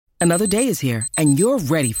Another day is here, and you're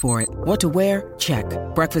ready for it. What to wear? Check.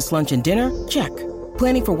 Breakfast, lunch, and dinner? Check.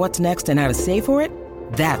 Planning for what's next and how to save for it?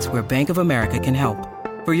 That's where Bank of America can help.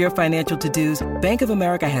 For your financial to-dos, Bank of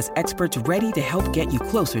America has experts ready to help get you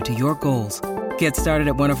closer to your goals. Get started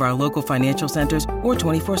at one of our local financial centers or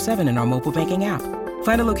 24/7 in our mobile banking app.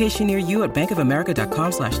 Find a location near you at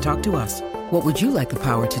bankofamerica.com/talktous. What would you like the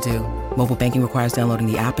power to do? Mobile banking requires downloading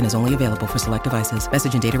the app and is only available for select devices.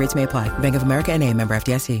 Message and data rates may apply. Bank of America N.A., member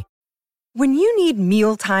FDIC. When you need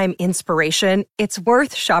mealtime inspiration, it's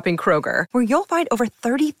worth shopping Kroger, where you'll find over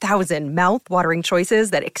 30,000 mouth-watering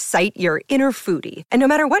choices that excite your inner foodie. And no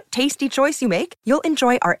matter what tasty choice you make, you'll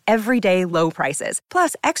enjoy our everyday low prices,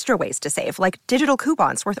 plus extra ways to save, like digital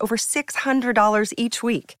coupons worth over $600 each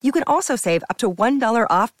week. You can also save up to $1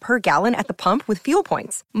 off per gallon at the pump with fuel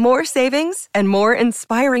points. More savings and more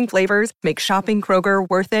inspiring flavors make shopping Kroger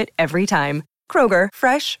worth it every time. Kroger,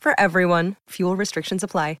 fresh for everyone. Fuel restrictions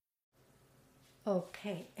apply.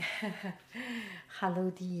 Okay. Hello,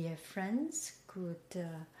 dear friends. Good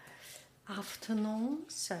afternoon.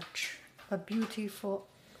 Such a beautiful,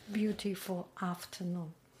 beautiful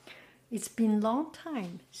afternoon. It's been a long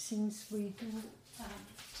time since we do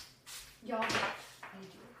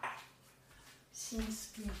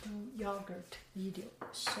yogurt video.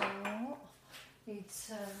 So it's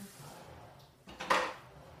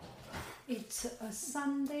a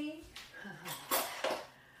Sunday.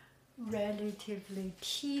 Relatively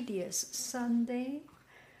tedious Sunday,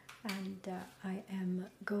 and I am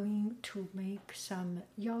going to make some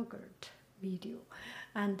yogurt video.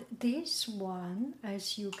 And this one,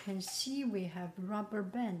 as you can see, we have rubber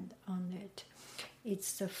band on it.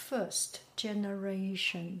 It's the first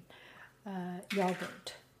generation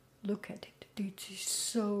yogurt. Look at it. It is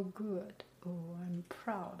so good. Oh, I'm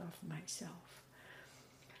proud of myself.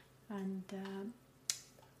 And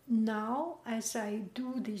now, as I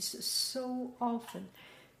do this so often,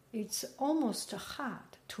 it's almost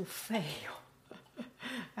hard to fail.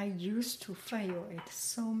 I used to fail it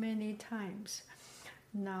so many times.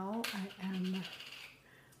 Now I am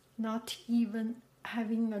not even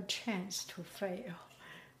having a chance to fail.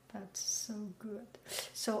 That's so good.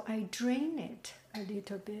 So I drain it a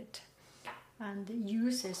little bit and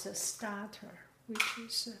use as a starter, which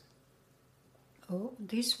is,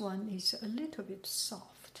 this one is a little bit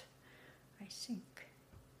soft, I think,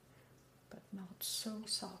 but not so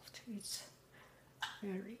soft. It's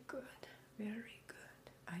very good, very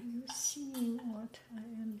good. Are you seeing what I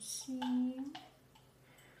am seeing?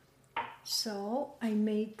 So I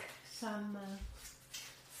make some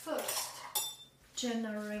first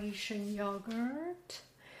generation yogurt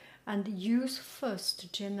and use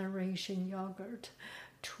first generation yogurt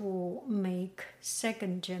to make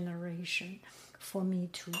second generation for me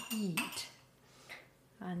to eat.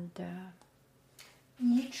 And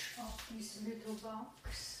each of these little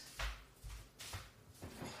boxes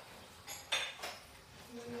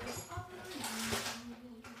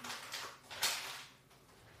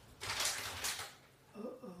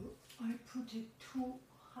I put it too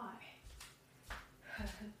high.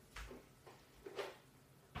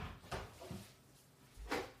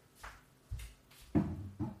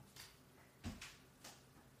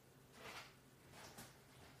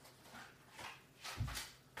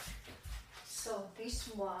 So this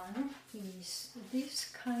one is this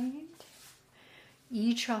kind.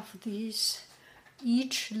 Each of these,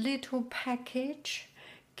 each little package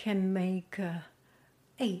can make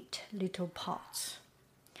 8 little pots.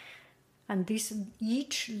 And this,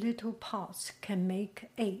 each little pot can make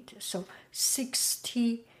 8, so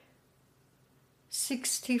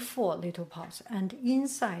 64 little pots. And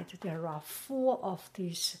inside there are 4 of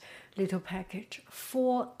these little package.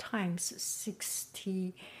 4 times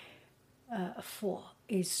 64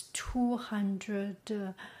 is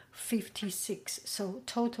 256. So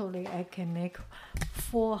totally I can make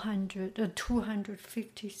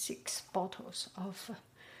 256 bottles of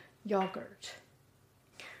yogurt.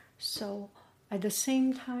 So at the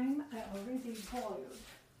same time, I already boiled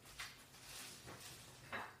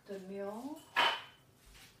the milk.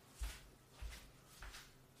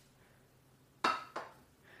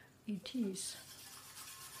 It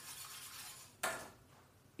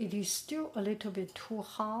is still a little bit too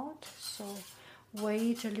hot, so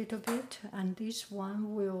wait a little bit, and this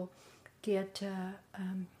one will get a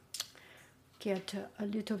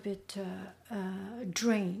little bit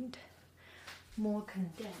drained, more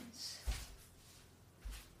condensed.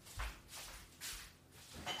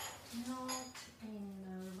 Not in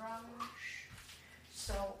a rush.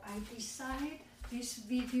 So I decide this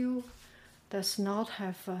video does not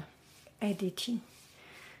have editing.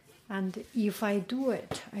 And if I do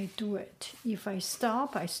it, I do it. If I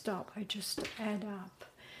stop, I stop. I just add up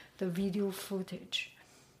the video footage.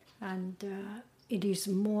 And it is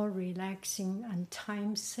more relaxing and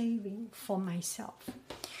time-saving for myself.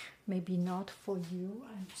 Maybe not for you.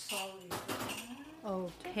 I'm sorry for that.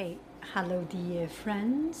 Okay. Hello, dear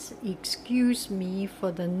friends. Excuse me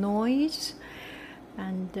for the noise.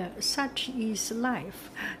 And such is life.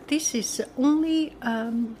 This is only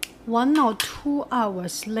 1 or 2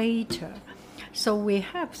 hours later, so we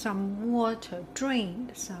have some water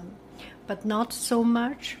drained, but not so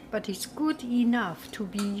much, but it's good enough to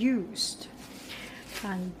be used.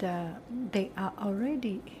 And they are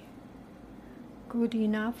already good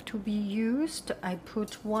enough to be used. I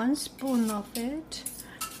put 1 spoon of it.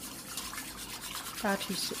 That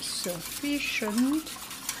is sufficient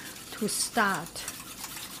to start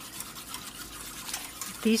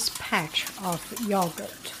this patch of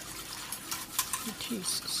yogurt. It is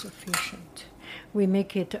sufficient. We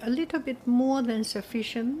make it a little bit more than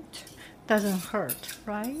sufficient. Doesn't hurt,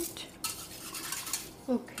 right?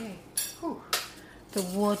 Okay. Whew. The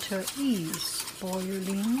water is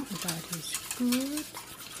boiling. That is good.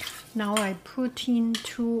 Now I put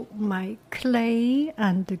into my clay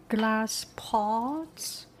and glass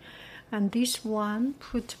pots. And this one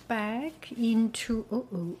put back into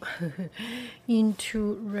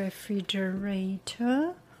into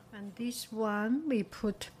refrigerator, and this one we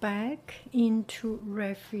put back into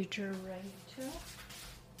refrigerator.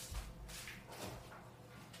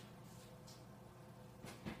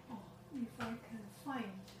 Oh, if I can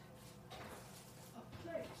find a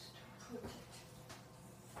place to put it.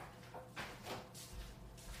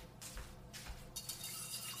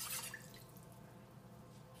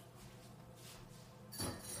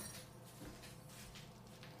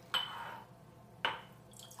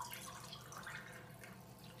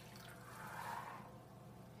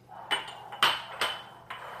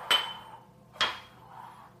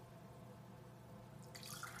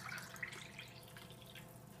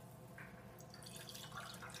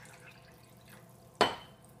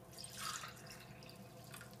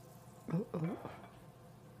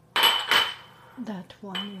 That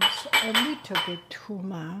one is a little bit too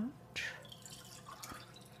much.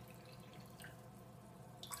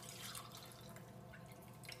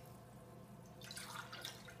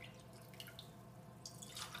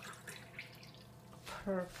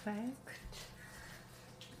 Perfect.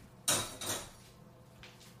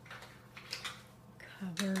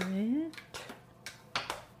 Cover it.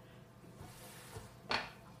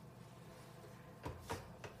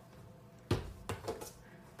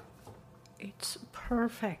 It's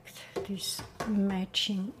perfect, this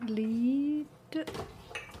matching lid.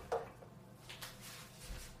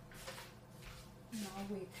 Now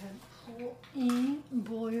we can pour in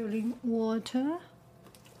boiling water.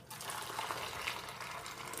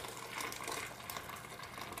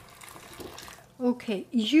 Okay,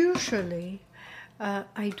 usually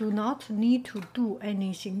I do not need to do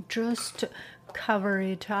anything, just cover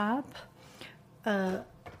it up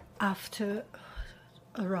after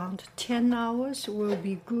around 10 hours will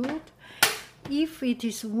be good. If it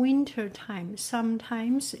is winter time,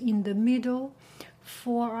 sometimes in the middle,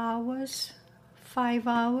 4 hours, 5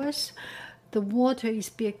 hours, the water is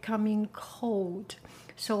becoming cold.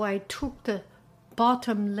 So I took the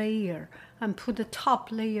bottom layer and put the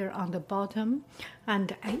top layer on the bottom,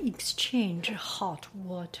 and I exchange hot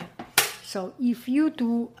water. So if you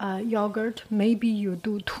do yogurt, maybe you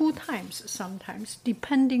do 2 times sometimes,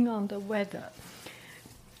 depending on the weather.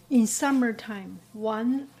 In summertime,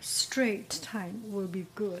 1 straight time will be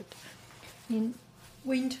good. In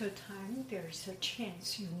winter time, there is a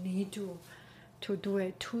chance you need to do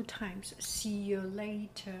it 2 times. See you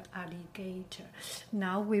later, alligator.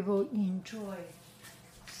 Now we will enjoy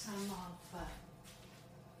some of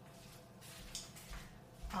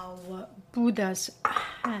our Buddha's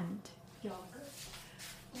hand yogurt.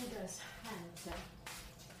 Buddha's hand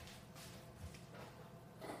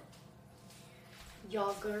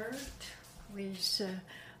yogurt with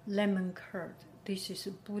lemon curd. This is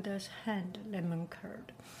Buddha's hand lemon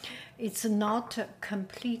curd. It's not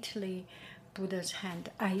completely Buddha's hand.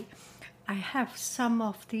 I have some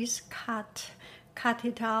of this cut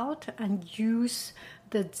it out and use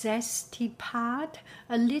the zesty part,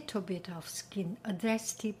 a little bit of skin, a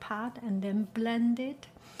zesty part, and then blend it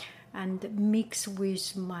and mix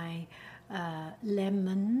with my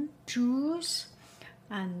lemon juice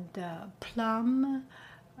and plum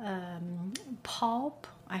pulp.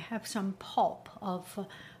 I have some pulp of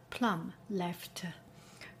plum left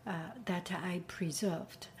that I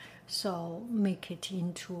preserved. So make it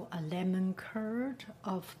into a lemon curd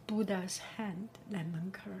of Buddha's hand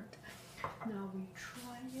lemon curd. Now we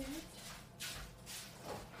try it.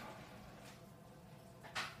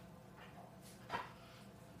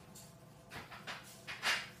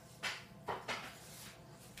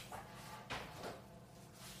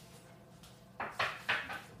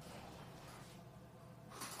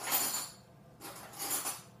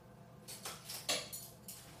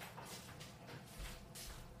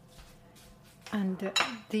 And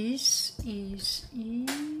this is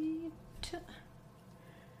it.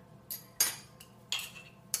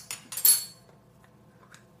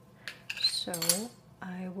 So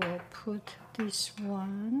I will put this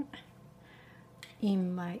one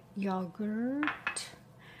in my yogurt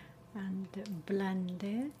and blend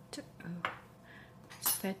it.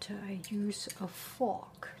 It's better I use a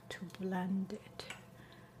fork to blend it.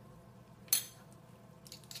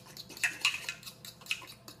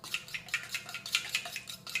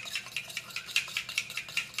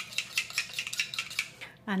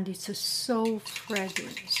 And it's so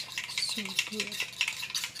fragrant, so good.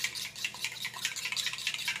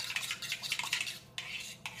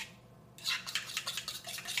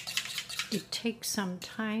 It takes some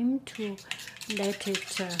time to let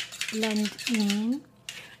it blend in.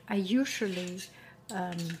 I usually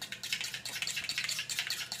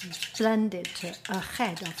blend it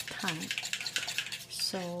ahead of time.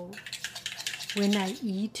 So when I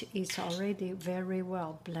eat, it's already very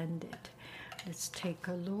well blended. Let's take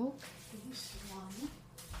a look. This one.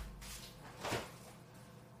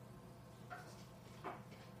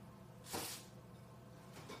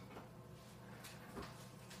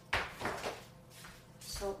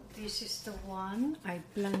 So this is the one I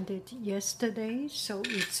blended yesterday, so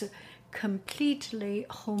it's completely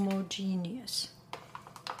homogeneous.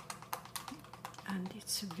 And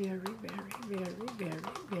it's very, very, very, very,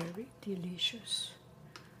 very delicious.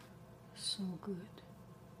 So good.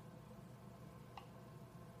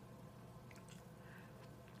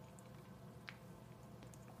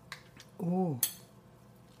 Oh,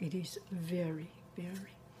 it is very,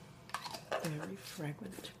 very, very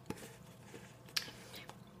fragrant.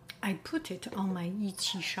 I put it on my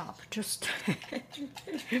Yiqi shop just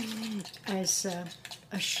as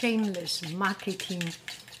a shameless marketing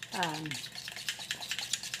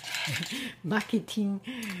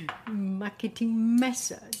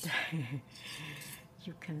method.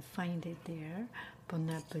 You can find it there. Bon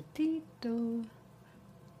appetito.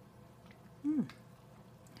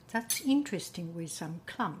 That's interesting, with some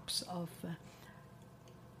clumps of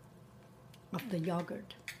the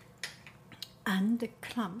yogurt and the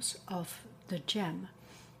clumps of the jam,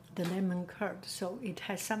 the lemon curd. So it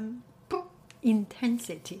has some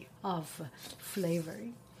intensity of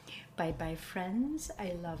flavoring. Bye bye, friends.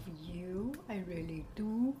 I love you. I really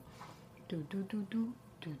do. Do.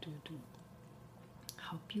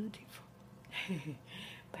 How beautiful.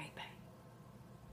 Bye bye.